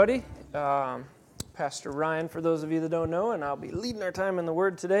Buddy, Pastor Ryan, for those of you that don't know, and I'll be leading our time in the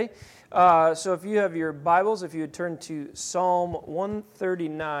Word today. So if you have your Bibles, if you would turn to Psalm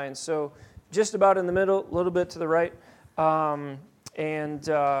 139, so just about in the middle, a little bit to the right,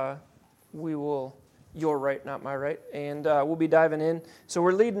 we will, your right, not my right, and we'll be diving in. So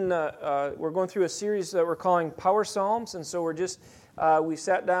we're going through a series that we're calling Power Psalms, and so we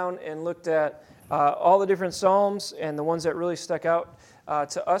sat down and looked at all the different Psalms and the ones that really stuck out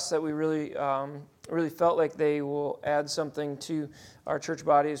to us that we really felt like they will add something to our church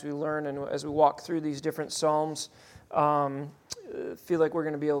body as we learn and as we walk through these different Psalms. Feel like we're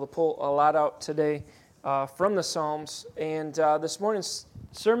going to be able to pull a lot out today from the Psalms. And this morning's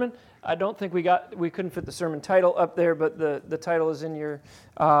sermon, I don't think we couldn't fit the sermon title up there, but the title is in your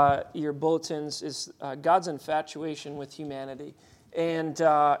bulletins, is God's Infatuation with Humanity. And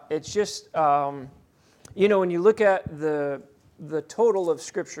it's just, when you look at the total of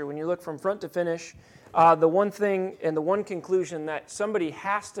Scripture, when you look from front to finish, the one thing and the one conclusion that somebody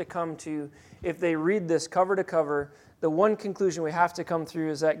has to come to if they read this cover to cover, the one conclusion we have to come through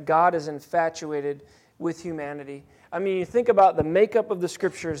is that God is infatuated with humanity. I mean, you think about the makeup of the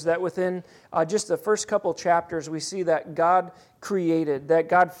Scriptures, that within just the first couple chapters, we see that God created, that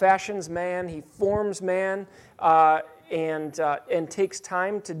God fashions man, He forms man, and takes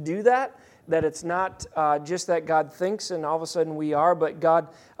time to do that. That it's not just that God thinks and all of a sudden we are, but God,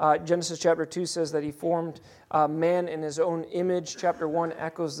 Genesis chapter 2 says that He formed man in His own image. Chapter 1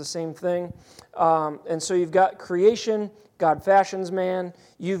 echoes the same thing. And so you've got creation, God fashions man.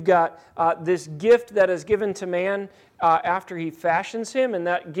 You've got this gift that is given to man after He fashions him, and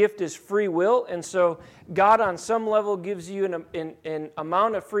that gift is free will. And so God on some level gives you an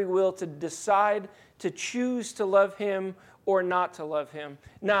amount of free will to decide to choose to love Him or not to love Him.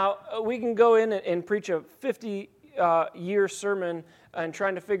 Now, we can go in and preach a 50-year sermon and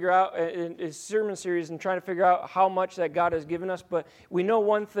trying to figure out, a sermon series, and trying to figure out how much that God has given us, but we know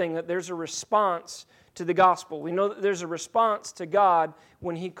one thing, that there's a response to the gospel. We know that there's a response to God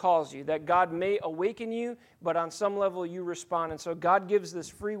when He calls you, that God may awaken you, but on some level you respond. And so God gives this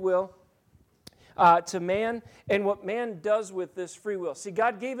free will to man, and what man does with this free will. See,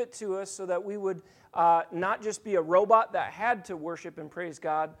 God gave it to us so that we would not just be a robot that had to worship and praise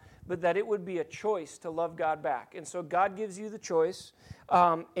God, but that it would be a choice to love God back. And so God gives you the choice,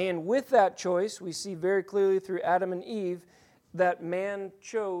 and with that choice, we see very clearly through Adam and Eve that man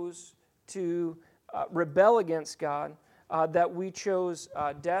chose to rebel against God, that we chose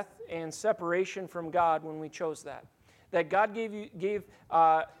death and separation from God when we chose that. That God gave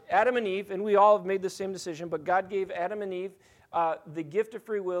Adam and Eve, and we all have made the same decision, but God gave Adam and Eve the gift of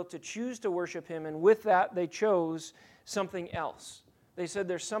free will to choose to worship Him, and with that, they chose something else. They said,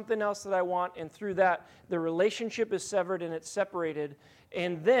 there's something else that I want, and through that, the relationship is severed and it's separated,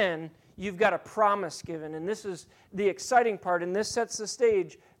 and then you've got a promise given, and this is the exciting part, and this sets the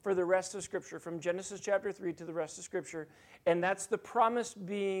stage for the rest of Scripture, from Genesis chapter 3 to the rest of Scripture, and that's the promise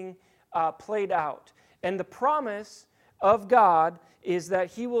being played out. And the promise of God is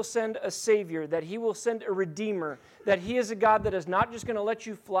that He will send a Savior, that He will send a Redeemer, that He is a God that is not just going to let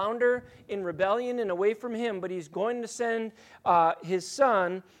you flounder in rebellion and away from Him, but He's going to send His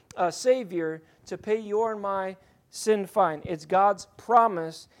Son, a Savior, to pay your and my sin fine. It's God's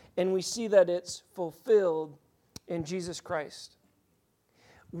promise, and we see that it's fulfilled in Jesus Christ.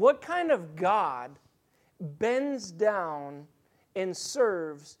 What kind of God bends down and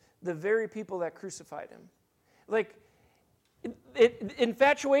serves the very people that crucified Him?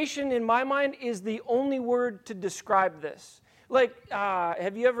 Infatuation, in my mind, is the only word to describe this.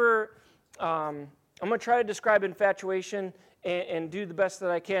 Have you ever, I'm going to try to describe infatuation and do the best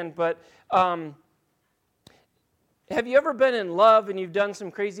that I can, but have you ever been in love and you've done some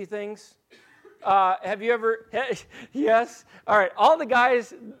crazy things? Have you ever, yes? All right, all the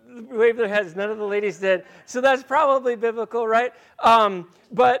guys waved their heads, none of the ladies did. So that's probably biblical, right?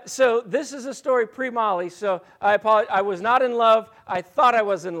 But so this is a story pre-Molly, so I apologize. I was not in love. I thought I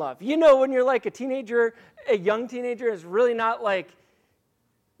was in love. You know, when you're like a teenager, a young teenager is really not like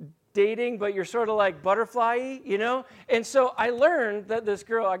dating, but you're sort of like butterfly-y, you know? And so I learned that this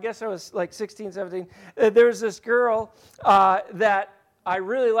girl, I guess I was like 16, 17, there was this girl that I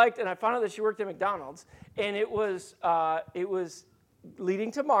really liked, and I found out that she worked at McDonald's, and it was leading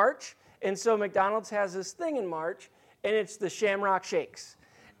to March, and so McDonald's has this thing in March, and it's the Shamrock Shakes.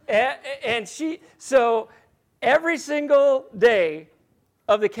 So every single day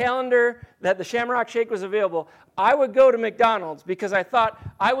of the calendar that the Shamrock Shake was available, I would go to McDonald's because I thought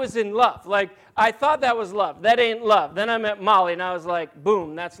I was in love. Like, I thought that was love. That ain't love. Then I met Molly, and I was like,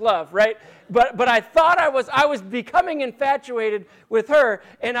 boom, that's love, right? but I thought I was becoming infatuated with her,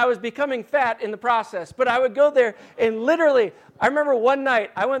 and I was becoming fat in the process. But I would go there, and literally, I remember one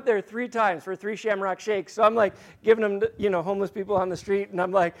night, I went there 3 times for 3 Shamrock Shakes. So I'm like giving them to, homeless people on the street, and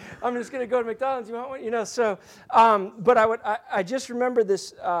I'm like, I'm just going to go to McDonald's. You want one? So, but I just remember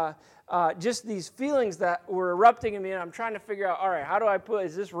this, just these feelings that were erupting in me, and I'm trying to figure out, all right, how do I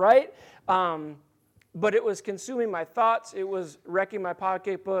is this right? But it was consuming my thoughts. It was wrecking my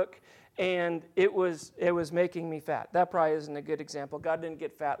pocketbook, and it was making me fat. That probably isn't a good example. God didn't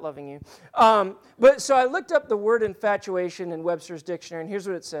get fat loving you. But so I looked up the word infatuation in Webster's dictionary, and here's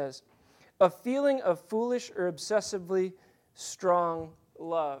what it says: a feeling of foolish or obsessively strong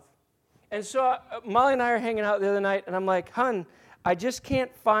love. And so Molly and I are hanging out the other night, and I'm like, "Hun, I just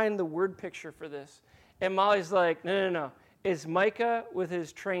can't find the word picture for this." And Molly's like, No. It's Micah with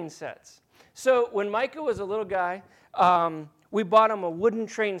his train sets. So when Micah was a little guy, we bought him a wooden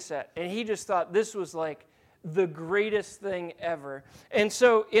train set, and he just thought this was like the greatest thing ever. And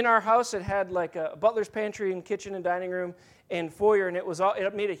so in our house, it had like a butler's pantry and kitchen and dining room and foyer, and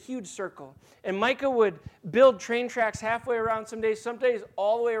it made a huge circle. And Micah would build train tracks halfway around some days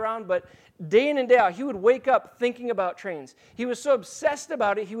all the way around, but day in and day out, he would wake up thinking about trains. He was so obsessed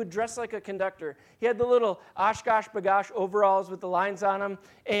about it, he would dress like a conductor. He had the little Oshkosh Bagosh overalls with the lines on them,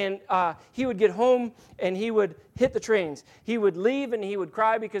 and he would get home and he would hit the trains. He would leave and he would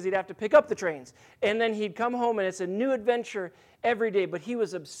cry because he'd have to pick up the trains. And then he'd come home and it's a new adventure every day, but he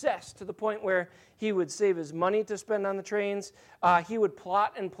was obsessed to the point where he would save his money to spend on the trains. He would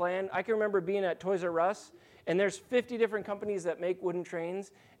plot and plan. I can remember being at Toys R Us, and there's 50 different companies that make wooden trains,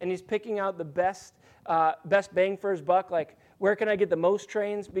 and he's picking out the best bang for his buck, like where can I get the most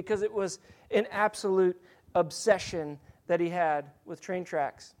trains, because it was an absolute obsession that he had with train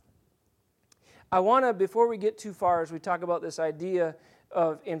tracks. I want to, before we get too far, as we talk about this idea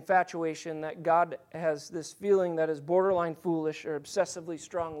of infatuation, that God has this feeling that is borderline foolish or obsessively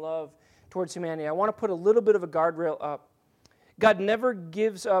strong love towards humanity, I want to put a little bit of a guardrail up. God never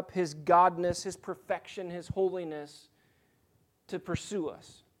gives up his godness, his perfection, his holiness to pursue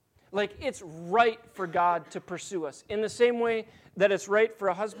us. Like, it's right for God to pursue us. In the same way that it's right for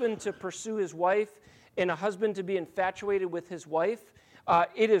a husband to pursue his wife and a husband to be infatuated with his wife,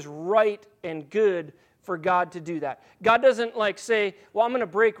 it is right and good for God to do that. God doesn't like say, well, I'm going to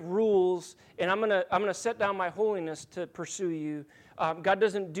break rules and I'm going to set down my holiness to pursue you. God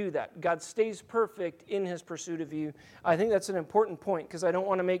doesn't do that. God stays perfect in his pursuit of you. I think that's an important point, because I don't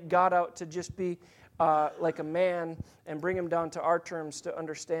want to make God out to just be like a man and bring him down to our terms to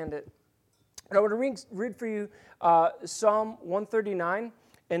understand it. And I want to read for you Psalm 139,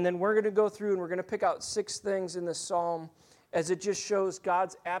 and then we're going to go through and we're going to pick out 6 things in this psalm as it just shows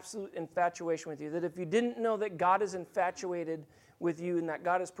God's absolute infatuation with you. That if you didn't know that God is infatuated with you and that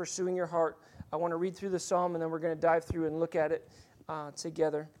God is pursuing your heart, I want to read through the psalm, and then we're going to dive through and look at it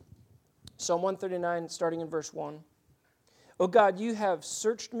together. Psalm 139, starting in verse 1. O God, you have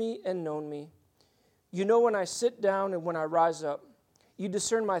searched me and known me. You know when I sit down and when I rise up. You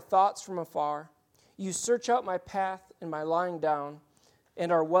discern my thoughts from afar. You search out my path and my lying down,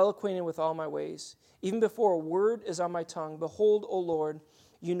 and are well acquainted with all my ways. Even before a word is on my tongue, behold, O Lord,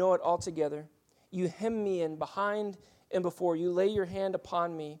 you know it altogether. You hem me in behind and before. You lay your hand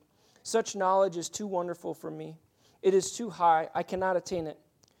upon me. Such knowledge is too wonderful for me. It is too high. I cannot attain it.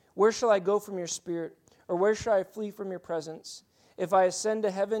 Where shall I go from your spirit? Or where shall I flee from your presence? If I ascend to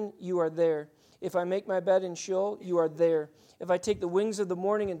heaven, you are there. If I make my bed in Sheol, you are there. If I take the wings of the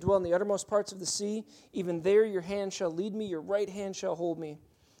morning and dwell in the uttermost parts of the sea, even there your hand shall lead me, your right hand shall hold me.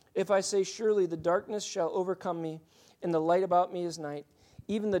 If I say, surely the darkness shall overcome me, and the light about me is night,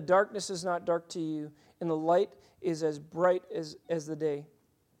 even the darkness is not dark to you, and the light is as bright as the day.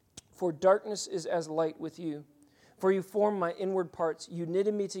 For darkness is as light with you. For you formed my inward parts. You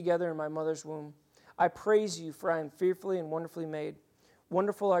knitted me together in my mother's womb. I praise you, for I am fearfully and wonderfully made.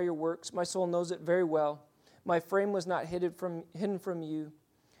 Wonderful are your works. My soul knows it very well. My frame was not hidden from you.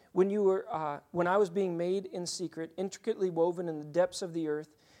 When I was being made in secret, intricately woven in the depths of the earth,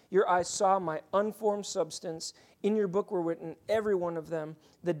 your eyes saw my unformed substance. In your book were written, every one of them,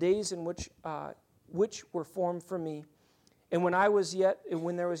 the days in which were formed for me. And when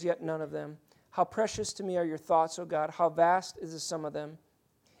there was yet none of them. How precious to me are your thoughts, O God. How vast is the sum of them.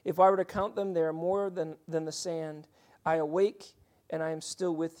 If I were to count them, they are more than the sand. I awake, and I am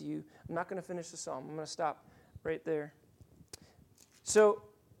still with you. I'm not going to finish the psalm. I'm going to stop right there. So,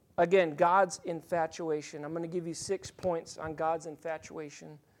 again, God's infatuation. I'm going to give you 6 points on God's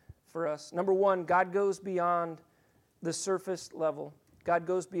infatuation for us. Number 1, God goes beyond the surface level. God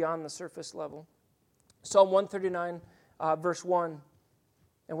goes beyond the surface level. Psalm 139, verse 1.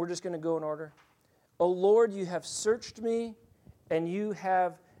 and we're just going to go in order. O Lord, you have searched me, and you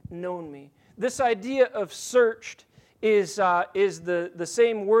have known me. This idea of searched is the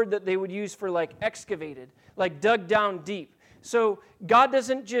same word that they would use for like excavated, like dug down deep. So God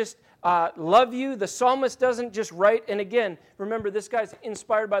doesn't just love you. The psalmist doesn't just write. And again, remember, this guy's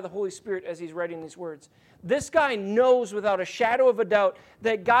inspired by the Holy Spirit as he's writing these words. This guy knows without a shadow of a doubt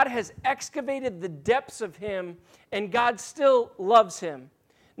that God has excavated the depths of him, and God still loves him.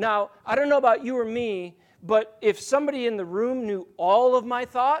 Now, I don't know about you or me, but if somebody in the room knew all of my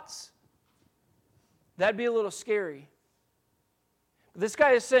thoughts, that'd be a little scary. This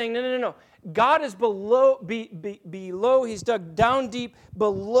guy is saying, no. God is below, below, he's dug down deep,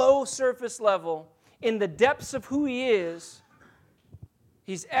 below surface level, in the depths of who he is.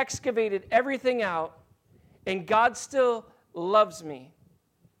 He's excavated everything out, and God still loves me.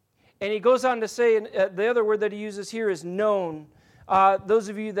 And he goes on to say, the other word that he uses here is known. Those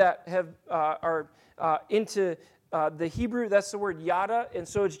of you that are into the Hebrew, that's the word yada, and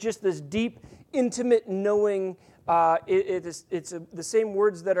so it's just this deep, intimate knowing. It's the same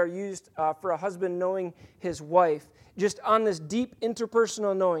words that are used for a husband knowing his wife, just on this deep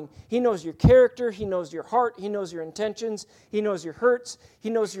interpersonal knowing. He knows your character, he knows your heart, he knows your intentions, he knows your hurts, he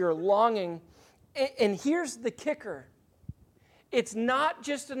knows your longing. And here's the kicker. It's not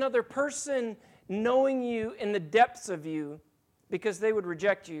just another person knowing you in the depths of you because they would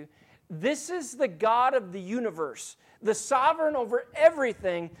reject you. This is the God of the universe, the sovereign over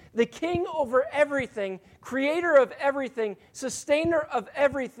everything, the king over everything, creator of everything, sustainer of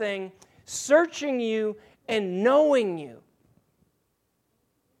everything, searching you and knowing you,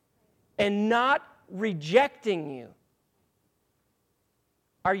 and not rejecting you.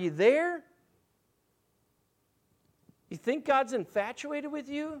 Are you there? You think God's infatuated with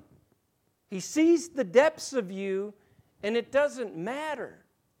you? He sees the depths of you, and it doesn't matter.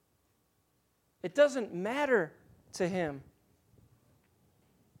 It doesn't matter to him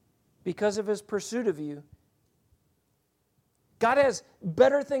because of his pursuit of you. God has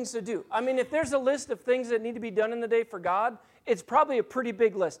better things to do. I mean, if there's a list of things that need to be done in the day for God, it's probably a pretty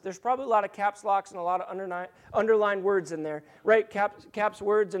big list. There's probably a lot of caps locks and a lot of underlined words in there, right? Caps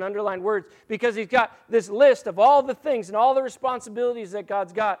words and underlined words, because he's got this list of all the things and all the responsibilities that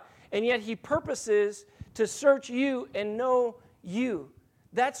God's got, and yet he purposes to search you and know you.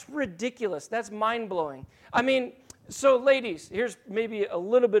 That's ridiculous. That's mind-blowing. I mean, so ladies, here's maybe a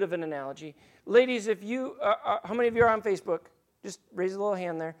little bit of an analogy. Ladies, if you, how many of you are on Facebook? Just raise a little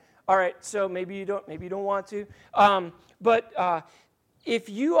hand there. All right, so maybe you don't want to. But if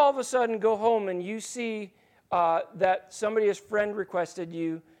you all of a sudden go home and you see that somebody has friend requested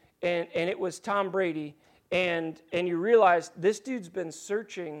you, and it was Tom Brady, and you realize this dude's been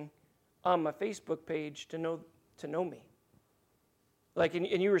searching on my Facebook page to know me. Like, and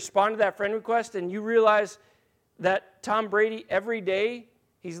you respond to that friend request, and you realize that Tom Brady, every day,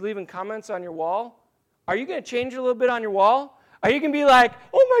 he's leaving comments on your wall. Are you going to change a little bit on your wall? Are you going to be like,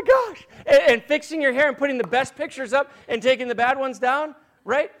 oh my gosh, and fixing your hair and putting the best pictures up and taking the bad ones down,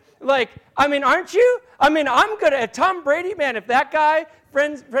 right? Like, I mean, aren't you? I mean, I'm going to, Tom Brady, man, if that guy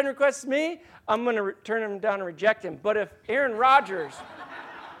friend requests me, I'm going to turn him down and reject him. But if Aaron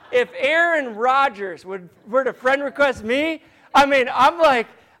Rodgers were to friend request me, I mean,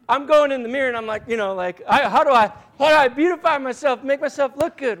 I'm going in the mirror and I'm like, how do I beautify myself, make myself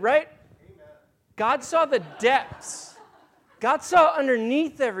look good, right? Amen. God saw the depths. God saw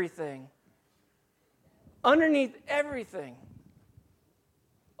underneath everything. Underneath everything.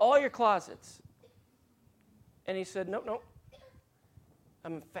 All your closets. And he said, nope.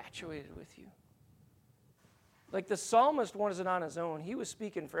 I'm infatuated with you. Like the psalmist wasn't on his own. He was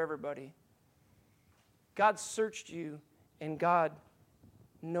speaking for everybody. God searched you, and God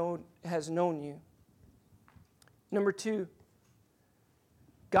has known you. Number 2,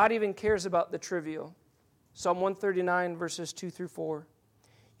 God even cares about the trivial. Psalm 139, verses 2 through 4.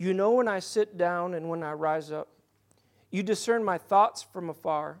 You know when I sit down and when I rise up. You discern my thoughts from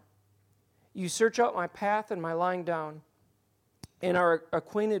afar. You search out my path and my lying down, and are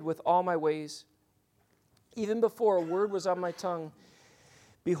acquainted with all my ways. Even before a word was on my tongue,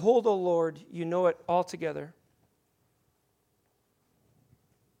 behold, O Lord, you know it altogether.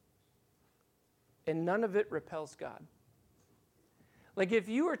 And none of it repels God. Like if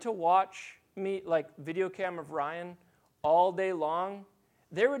you were to watch me, like video cam of Ryan all day long,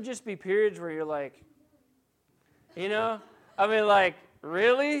 there would just be periods where you're like, I mean, like,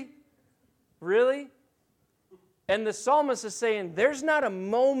 really? Really? And the psalmist is saying, there's not a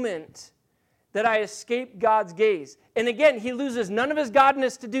moment that I escape God's gaze. And again, he loses none of his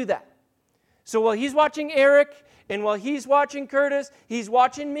godness to do that. So while he's watching Eric And while he's watching Curtis, he's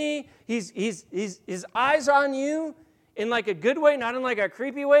watching me. His eyes on you in like a good way, not in like a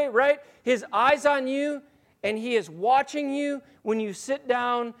creepy way, right? His eyes on you, and he is watching you when you sit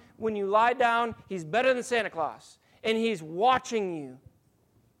down, when you lie down. He's better than Santa Claus. And he's watching you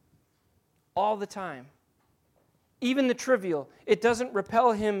all the time. Even the trivial, it doesn't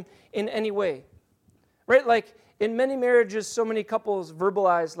repel him in any way. Right? Like in many marriages, so many couples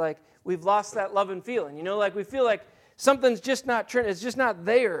verbalize like, we've lost that love and feeling. You know, like we feel like something's just not, it's just not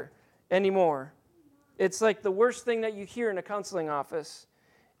there anymore. It's like the worst thing that you hear in a counseling office.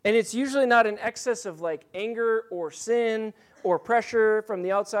 And it's usually not an excess of like anger or sin or pressure from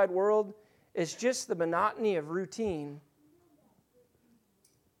the outside world. It's just the monotony of routine.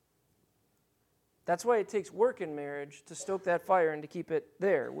 That's why it takes work in marriage to stoke that fire and to keep it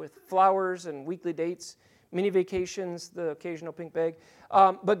there with flowers and weekly dates, mini vacations, the occasional pink bag.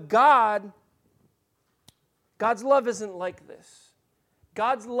 But God's love isn't like this.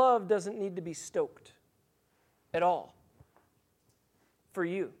 God's love doesn't need to be stoked at all for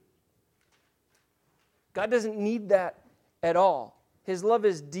you. God doesn't need that at all. His love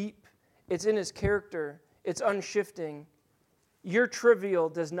is deep. It's in his character. It's unshifting. Your trivial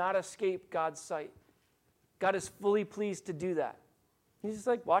does not escape God's sight. God is fully pleased to do that. He's just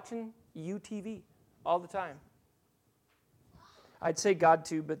like watching UTV all the time. I'd say God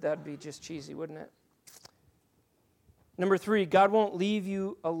too, but that'd be just cheesy, wouldn't it? Number 3, God won't leave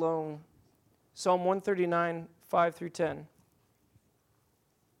you alone. Psalm 139, 5 through 10.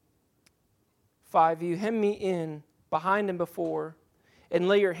 5, you hem me in, behind and before, and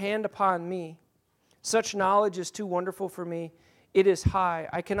lay your hand upon me. Such knowledge is too wonderful for me. It is high.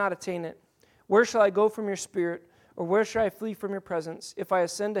 I cannot attain it. Where shall I go from your spirit? Or where shall I flee from your presence? If I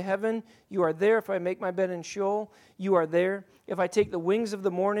ascend to heaven, you are there. If I make my bed in Sheol, you are there. If I take the wings of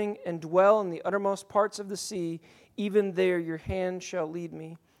the morning and dwell in the uttermost parts of the sea, even there your hand shall lead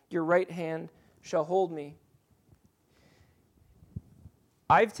me. Your right hand shall hold me.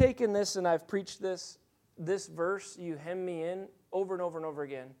 I've taken this and I've preached this verse, you hem me in, over and over and over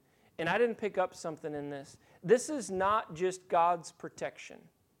again. And I didn't pick up something in this. This is not just God's protection.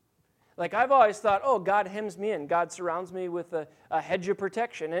 Like I've always thought, oh, God hems me in. God surrounds me with a hedge of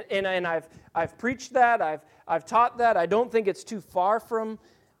protection. And I've preached that. I've taught that. I don't think it's too far from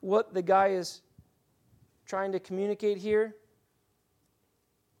what the guy is trying to communicate here.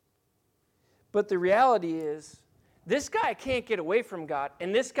 But the reality is, this guy can't get away from God,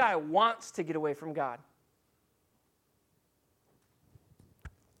 and this guy wants to get away from God.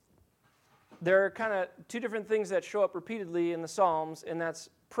 There are kind of two different things that show up repeatedly in the Psalms, and that's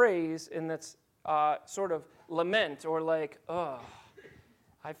praise and that's sort of lament, or like, oh,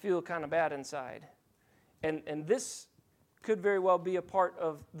 I feel kind of bad inside. And this could very well be a part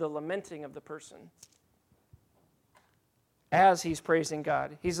of the lamenting of the person as he's praising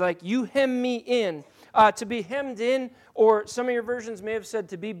God. He's like, you hem me in. To be hemmed in, or some of your versions may have said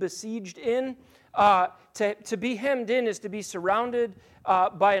to be besieged in. To be hemmed in is to be surrounded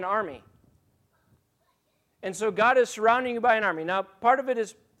by an army. And so God is surrounding you by an army. Now, part of it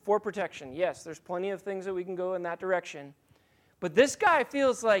is for protection. Yes, there's plenty of things that we can go in that direction. But this guy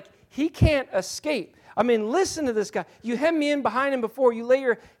feels like he can't escape. I mean, listen to this guy. You hem me in, behind and before. You lay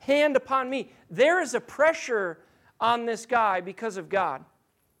your hand upon me. There is a pressure on this guy because of God.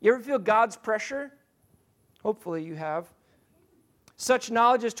 You ever feel God's pressure? Hopefully you have. Such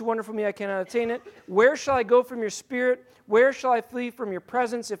knowledge is too wonderful for me, I cannot attain it. Where shall I go from your spirit? Where shall I flee from your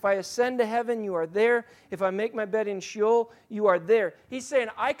presence? If I ascend to heaven, you are there. If I make my bed in Sheol, you are there. He's saying,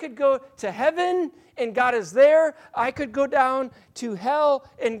 I could go to heaven, and God is there. I could go down to hell,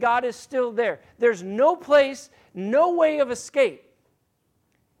 and God is still there. There's no place, no way of escape.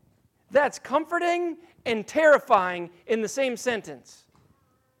 That's comforting and terrifying in the same sentence.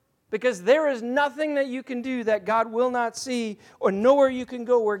 Because there is nothing that you can do that God will not see, or nowhere you can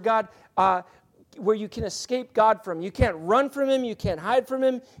go where you can escape God from. You can't run from Him. You can't hide from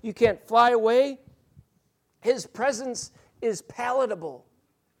Him. You can't fly away. His presence is palatable.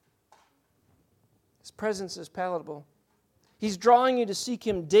 His presence is palatable. He's drawing you to seek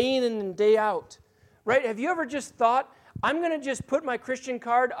Him day in and day out. Right? Have you ever just thought, I'm going to just put my Christian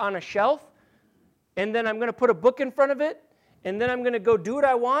card on a shelf, and then I'm going to put a book in front of it, and then I'm going to go do what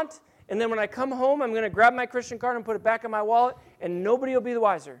I want, and then when I come home, I'm going to grab my Christian card and put it back in my wallet, and nobody will be the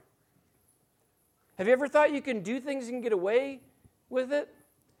wiser? Have you ever thought you can do things and get away with it?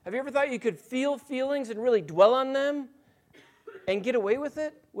 Have you ever thought you could feel feelings and really dwell on them and get away with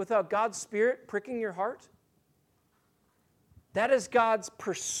it without God's Spirit pricking your heart? That is God's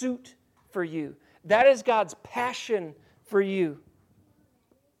pursuit for you. That is God's passion for you.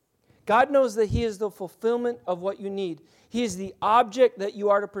 God knows that He is the fulfillment of what you need. He is the object that you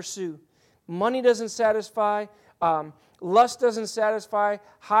are to pursue. Money doesn't satisfy. Lust doesn't satisfy.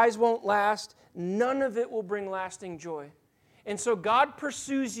 Highs won't last. None of it will bring lasting joy. And so God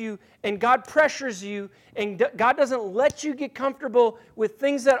pursues you, and God pressures you, and God doesn't let you get comfortable with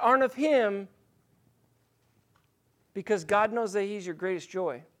things that aren't of Him, because God knows that He's your greatest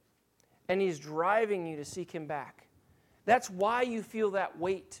joy, and He's driving you to seek Him back. That's why you feel that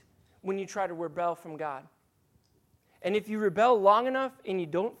weight when you try to rebel from God. And if you rebel long enough and you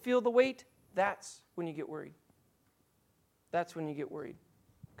don't feel the weight, that's when you get worried. That's when you get worried.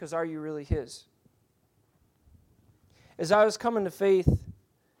 Because are you really His? As I was coming to faith,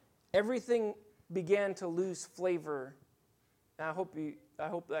 everything began to lose flavor. And I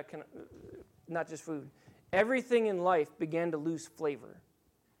hope that can, not just food. Everything in life began to lose flavor.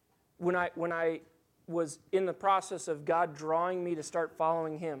 When I was in the process of God drawing me to start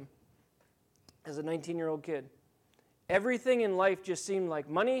following Him as a 19-year-old kid, everything in life just seemed like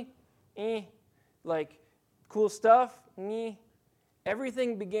money, like cool stuff,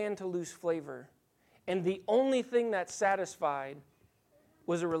 everything began to lose flavor. And the only thing that satisfied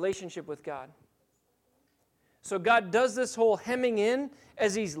was a relationship with God. So God does this whole hemming in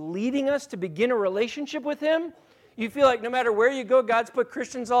as He's leading us to begin a relationship with Him. You feel like no matter where you go, God's put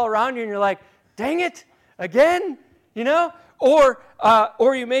Christians all around you, and you're like, dang it, again? You know? Or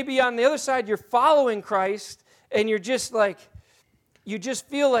you may be on the other side, you're following Christ, and you're just like, you just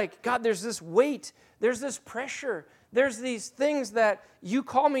feel like, God, there's this weight, there's this pressure, there's these things that you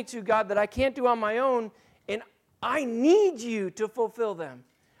call me to, God, that I can't do on my own, and I need you to fulfill them.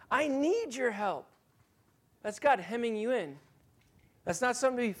 I need your help. That's God hemming you in. That's not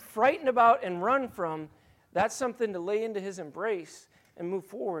something to be frightened about and run from. That's something to lay into His embrace and move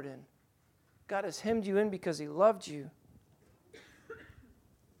forward in. God has hemmed you in because He loved you.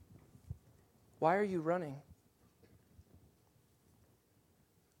 Why are you running?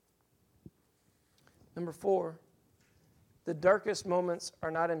 Number 4, the darkest moments are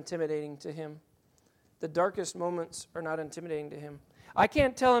not intimidating to Him. The darkest moments are not intimidating to Him. I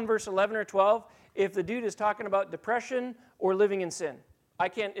can't tell in verse 11 or 12 if the dude is talking about depression or living in sin. I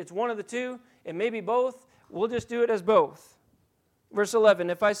can't. It's one of the two. It may be both. We'll just do it as both. Verse 11,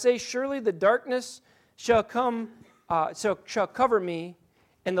 if I say, surely the darkness shall cover me,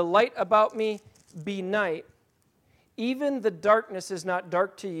 and the light about me be night, even the darkness is not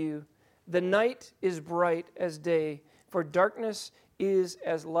dark to you. The night is bright as day, for darkness is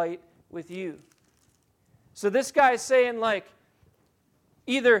as light with you. So this guy is saying, like,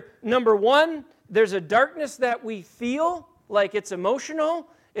 either, number one, there's a darkness that we feel, like it's emotional.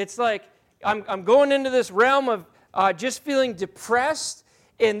 It's like, I'm going into this realm of just feeling depressed,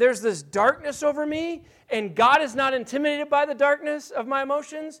 and there's this darkness over me, and God is not intimidated by the darkness of my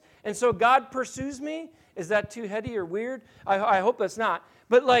emotions, and so God pursues me. Is that too heady or weird? I hope that's not.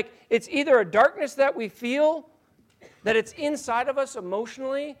 But like, it's either a darkness that we feel, that it's inside of us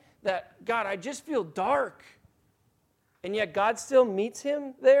emotionally, that, God, I just feel dark. And yet God still meets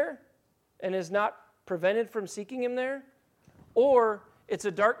him there and is not prevented from seeking Him there. Or it's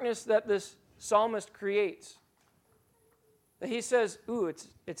a darkness that this psalmist creates. That he says, ooh,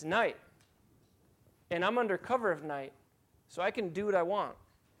 it's night. And I'm under cover of night, so I can do what I want.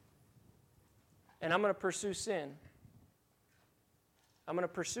 And I'm going to pursue sin. I'm going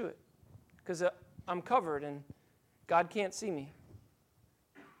to pursue it. Because I'm covered and God can't see me.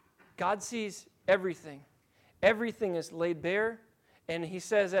 God sees everything. Everything is laid bare. And He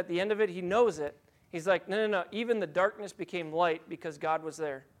says at the end of it, He knows it. He's like, no. Even the darkness became light because God was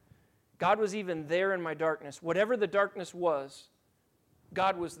there. God was even there in my darkness. Whatever the darkness was,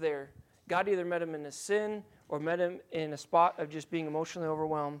 God was there. God either met him in his sin or met him in a spot of just being emotionally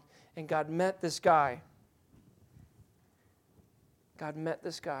overwhelmed. And God met this guy. God met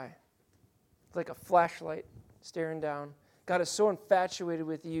this guy. Like a flashlight staring down. God is so infatuated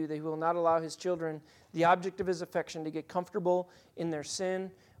with you that He will not allow His children, the object of His affection, to get comfortable in their sin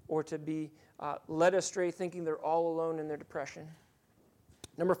or to be led astray thinking they're all alone in their depression.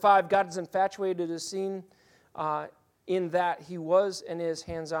 Number 5, God is infatuated as seen in that He was and is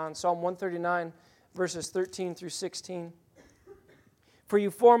hands-on. Psalm 139, verses 13 through 16. For you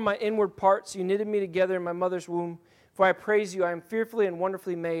formed my inward parts, you knitted me together in my mother's womb. For I praise you, I am fearfully and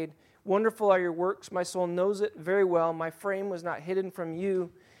wonderfully made. Wonderful are your works, my soul knows it very well. My frame was not hidden from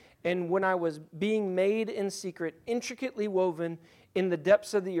you. And when I was being made in secret, intricately woven in the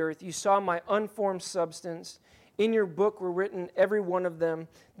depths of the earth, you saw my unformed substance. In your book were written, every one of them,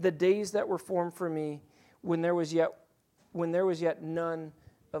 the days that were formed for me, when there was yet none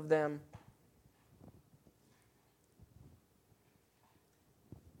of them.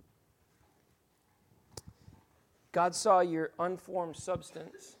 God saw your unformed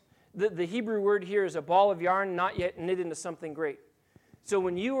substance. The Hebrew word here is a ball of yarn not yet knit into something great. So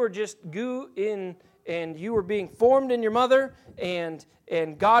when you were just goo in and you were being formed in your mother and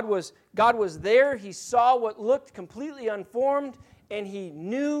God was there, he saw what looked completely unformed and he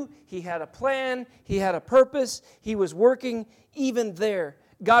knew he had a plan, he had a purpose, he was working even there.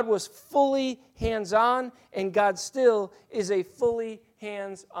 God was fully hands-on, and God still is a fully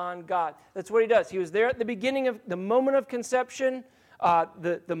hands-on God. That's what he does. He was there at the beginning of the moment of conception,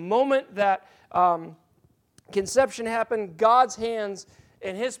 the moment that conception happened. God's hands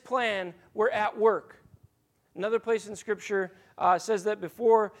and his plan were at work. Another place in Scripture says that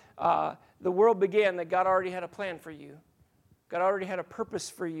before the world began, that God already had a plan for you. God already had a purpose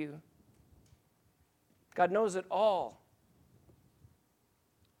for you. God knows it all.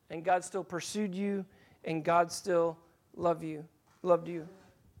 And God still pursued you, and God still loved you.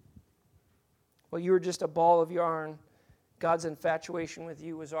 Well, you were just a ball of yarn. God's infatuation with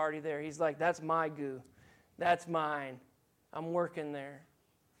you was already there. He's like, that's my goo. That's mine. I'm working there.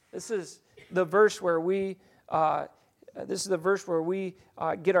 This is the verse where we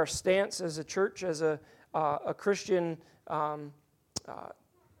get our stance as a church, as a Christian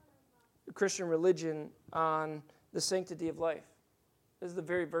Christian religion on the sanctity of life. This is the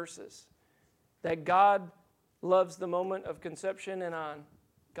very verses that God loves the moment of conception and on.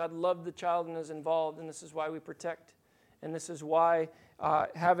 God loved the child and is involved, and this is why we protect. And this is why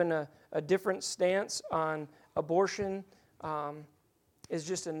having a different stance on abortion is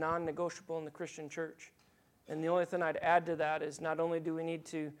just a non-negotiable in the Christian church. And the only thing I'd add to that is not only do we need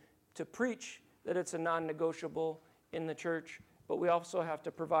to preach that it's a non-negotiable in the church, but we also have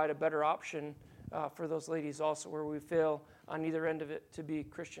to provide a better option for those ladies also where we fail on either end of it to be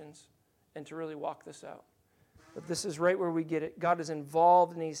Christians and to really walk this out. But this is right where we get it. God is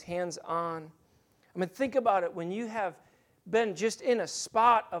involved and he's hands-on. I mean, think about it. When you have been just in a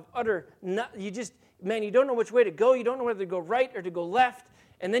spot of utter, you don't know which way to go. You don't know whether to go right or to go left.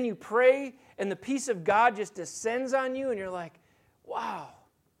 And then you pray and the peace of God just descends on you and you're like, wow,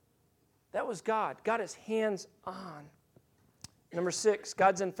 that was God. God is hands-on. Number 6,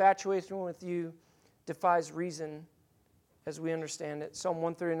 God's infatuation with you defies reason as we understand it. Psalm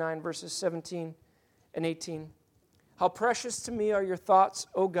 139, verses 17 and 18. How precious to me are your thoughts,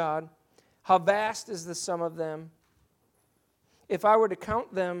 O God. How vast is the sum of them. If I were to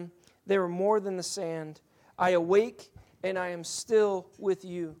count them, they were more than the sand. I awake and I am still with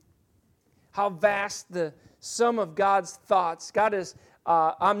you. How vast the sum of God's thoughts. God is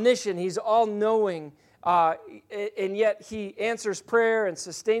omniscient. He's all-knowing. And yet he answers prayer and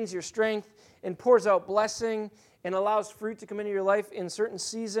sustains your strength and pours out blessing and allows fruit to come into your life in certain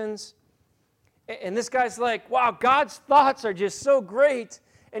seasons. And this guy's like, wow, God's thoughts are just so great.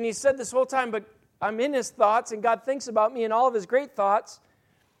 And he said this whole time, but I'm in his thoughts, and God thinks about me and all of his great thoughts.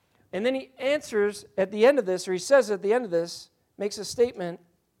 And then he answers at the end of this, or he says at the end of this, makes a statement,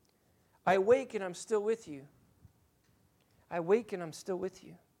 I awake and I'm still with you. I awake and I'm still with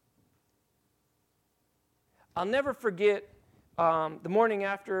you. I'll never forget the morning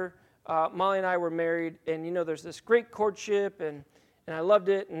after Molly and I were married, and there's this great courtship, and I loved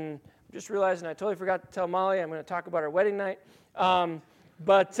it, and I'm just realizing I totally forgot to tell Molly I'm going to talk about our wedding night.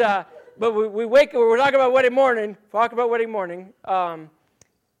 But we wake up, we're talking about wedding morning,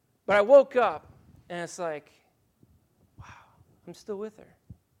 but I woke up, and it's like, wow, I'm still with her.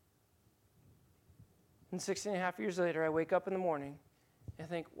 And 16 and a half years later, I wake up in the morning, and I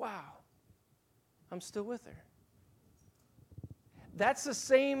think, wow, I'm still with her. That's the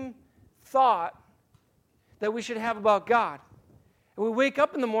same thought that we should have about God. And we wake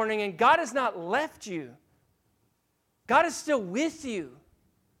up in the morning and God has not left you. God is still with you.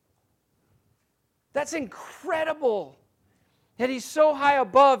 That's incredible that he's so high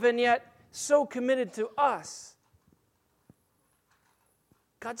above and yet so committed to us.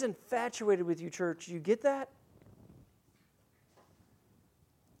 God's infatuated with you, church. You get that?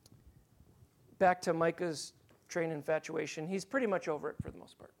 Back to Micah's train infatuation. He's pretty much over it for the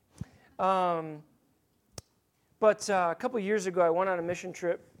most part. But a couple years ago, I went on a mission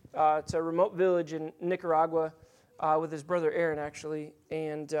trip to a remote village in Nicaragua with his brother Aaron, actually.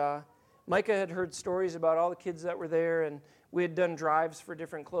 And Micah had heard stories about all the kids that were there, and we had done drives for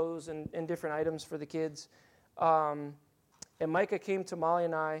different clothes and different items for the kids. And Micah came to Molly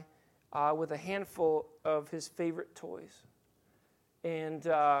and I with a handful of his favorite toys. And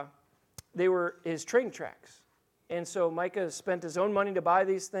they were his train tracks. And so Micah spent his own money to buy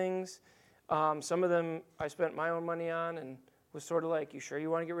these things. Some of them I spent my own money on and was sort of like, you sure you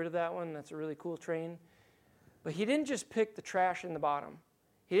want to get rid of that one? That's a really cool train. But he didn't just pick the trash in the bottom.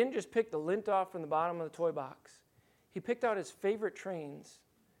 He didn't just pick the lint off from the bottom of the toy box. he picked out his favorite trains,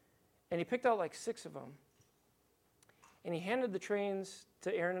 and he picked out like 6 of them. And he handed the trains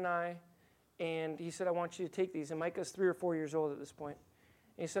to Aaron and I, and he said, I want you to take these. And Micah's 3 or 4 years old at this point.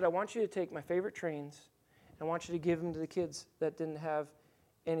 And he said, I want you to take my favorite trains, and I want you to give them to the kids that didn't have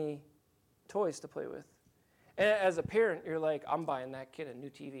any toys to play with. And as a parent, you're like, I'm buying that kid a new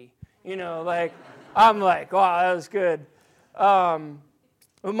TV. You know, like, I'm like, wow, that was good.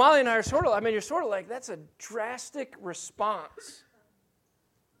 But Molly and I are sort of, you're sort of like, that's a drastic response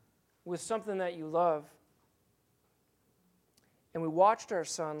with something that you love. And we watched our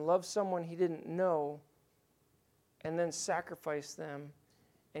son love someone he didn't know and then sacrifice them.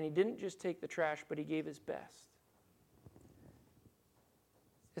 And he didn't just take the trash, but he gave his best.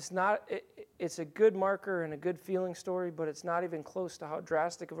 It's a good marker and a good feeling story, but it's not even close to how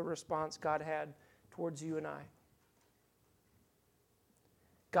drastic of a response God had towards you and I.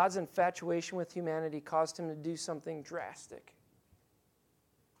 God's infatuation with humanity caused him to do something drastic.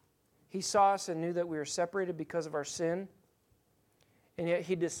 He saw us and knew that we were separated because of our sin, and yet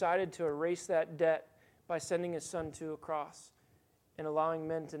he decided to erase that debt by sending his son to a cross and allowing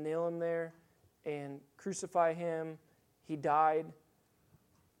men to nail him there and crucify him. He died.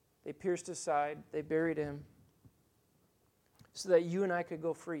 They pierced his side. They buried him so that you and I could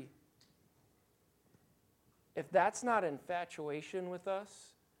go free. If that's not infatuation with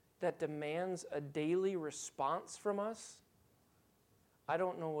us, that demands a daily response from us, I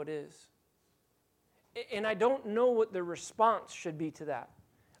don't know what is. And I don't know what the response should be to that.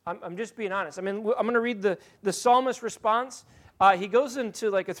 I'm just being honest. I'm going to read the psalmist's response. He goes into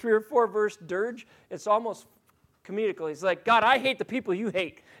like a 3 or 4 verse dirge. It's almost comedical. He's like, God, I hate the people you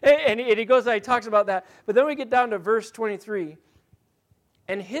hate. And he goes and he talks about that. But then we get down to verse 23.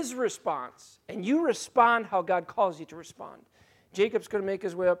 And his response, and you respond how God calls you to respond. Jacob's going to make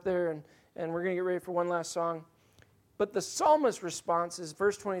his way up there, and we're going to get ready for one last song. But the psalmist's response is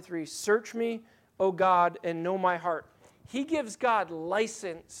verse 23, search me, O God, and know my heart. He gives God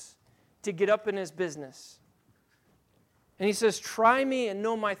license to get up in his business. And he says, try me and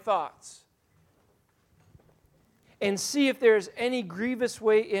know my thoughts, and see if there's any grievous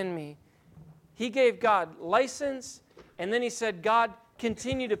way in me. He gave God license, and then he said, God,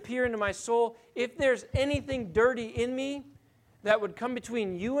 continue to peer into my soul. If there's anything dirty in me that would come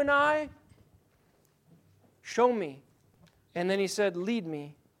between you and I, show me. And then he said, lead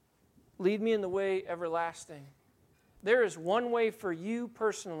me. Lead me in the way everlasting. There is one way for you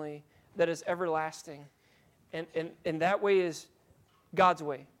personally that is everlasting. And that way is God's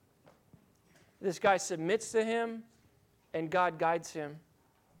way. This guy submits to him, and God guides him.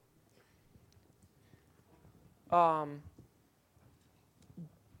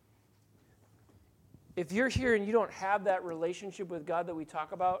 If you're here and you don't have that relationship with God that we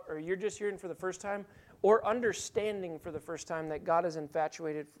talk about, or you're just hearing for the first time, or understanding for the first time that God is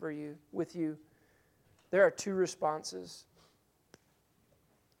infatuated with you, there are 2 responses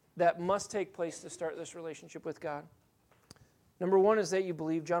that must take place to start this relationship with God. Number 1 is that you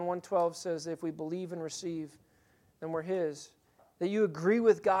believe. John 1:12 says, if we believe and receive, then we're his. That you agree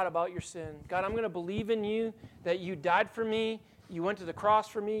with God about your sin. God, I'm going to believe in you, that you died for me, you went to the cross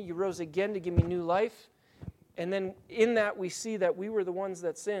for me, you rose again to give me new life. And then in that we see that we were the ones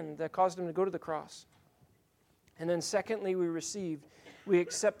that sinned, that caused him to go to the cross. And then secondly, we receive. We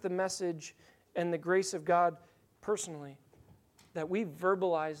accept the message and the grace of God personally. That we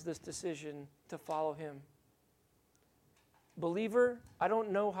verbalize this decision to follow him. Believer, I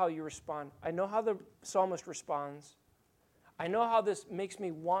don't know how you respond. I know how the psalmist responds. I know how this makes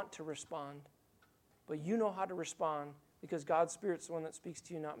me want to respond. But you know how to respond because God's Spirit's the one that speaks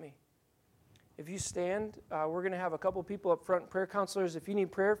to you, not me. If you stand, we're going to have a couple people up front, prayer counselors. If you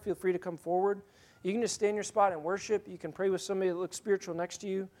need prayer, feel free to come forward. You can just stay in your spot and worship. You can pray with somebody that looks spiritual next to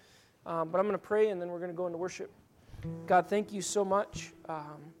you. But I'm going to pray, and then we're going to go into worship. God, thank you so much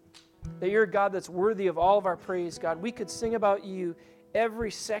that you're a God that's worthy of all of our praise. God, we could sing about you every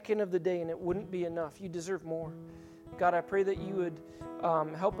second of the day, and it wouldn't be enough. You deserve more. God, I pray that you would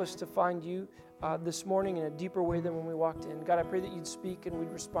help us to find you this morning in a deeper way than when we walked in. God, I pray that you'd speak and we'd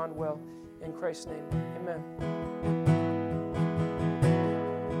respond well. In Christ's name, amen.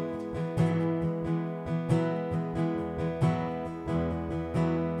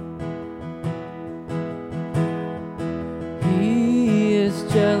 He is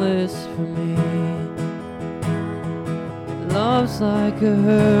jealous for me. Love's like a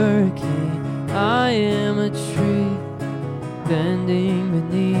hurricane. I am a tree bending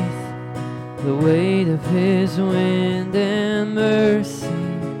beneath the weight of his wind and mercy.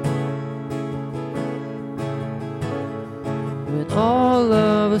 When all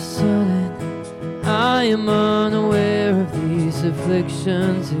of a sudden I am unaware life's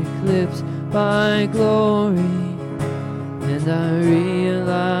afflictions eclipsed by glory. And I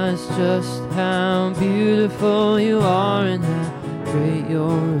realize just how beautiful you are and how great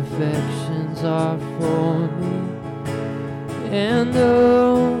your affections are for me. And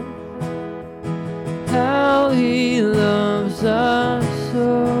oh, how he loves us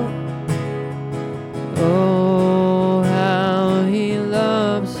so. Oh, how he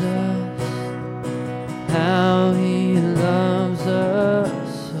loves us, how he loves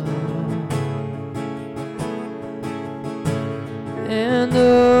us so. And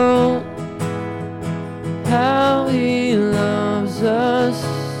oh, how he loves us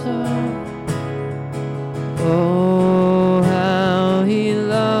so. Oh, how he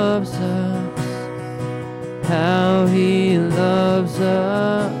loves us, how he loves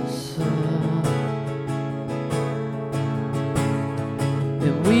us so.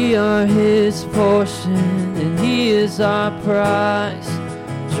 And we are his portion, and he is our prize,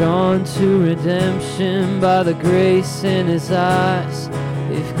 drawn to redemption by the grace in his eyes.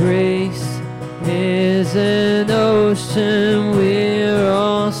 If grace is an ocean, we're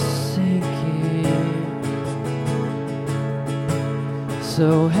all sinking.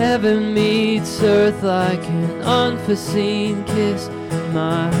 So heaven meets earth like an unforeseen kiss.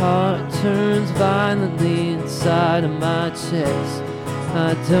 My heart turns violently inside of my chest.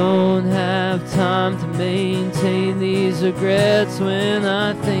 I don't have time to maintain these regrets when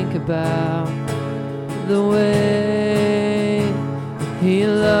I think about the way he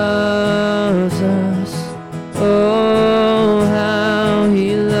loves us. Oh, how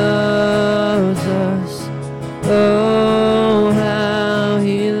he loves us. Oh, how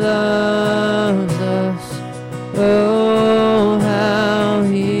he loves us. Oh, how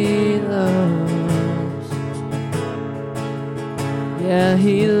he loves. Yeah,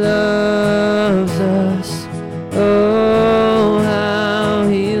 he loves us. Oh, how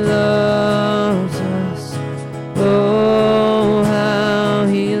he loves us. Oh, how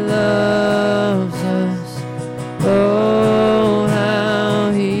he loves us. Oh,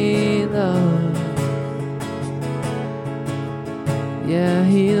 how he loves. Yeah,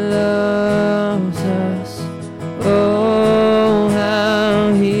 he loves us. Oh,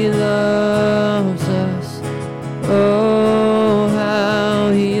 how he loves us. Oh,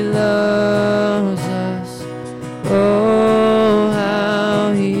 how he loves us. Oh,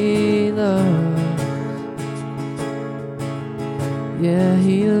 how he loves. Yeah,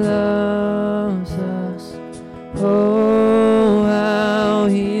 he loves us. Oh, how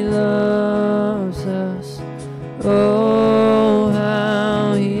he loves us. Oh,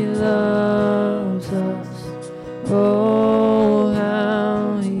 how he loves us. Oh,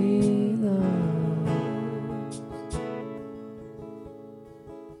 how he loves.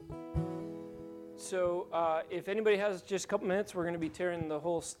 So if anybody has just a couple minutes, we're going to be tearing the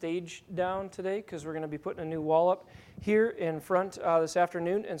whole stage down today because we're going to be putting a new wall up here in front this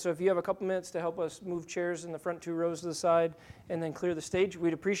afternoon. And so if you have a couple minutes to help us move chairs in the front 2 rows to the side and then clear the stage,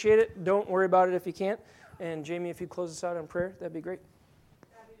 we'd appreciate it. Don't worry about it if you can't. And Jamie, if you close us out in prayer, that'd be great.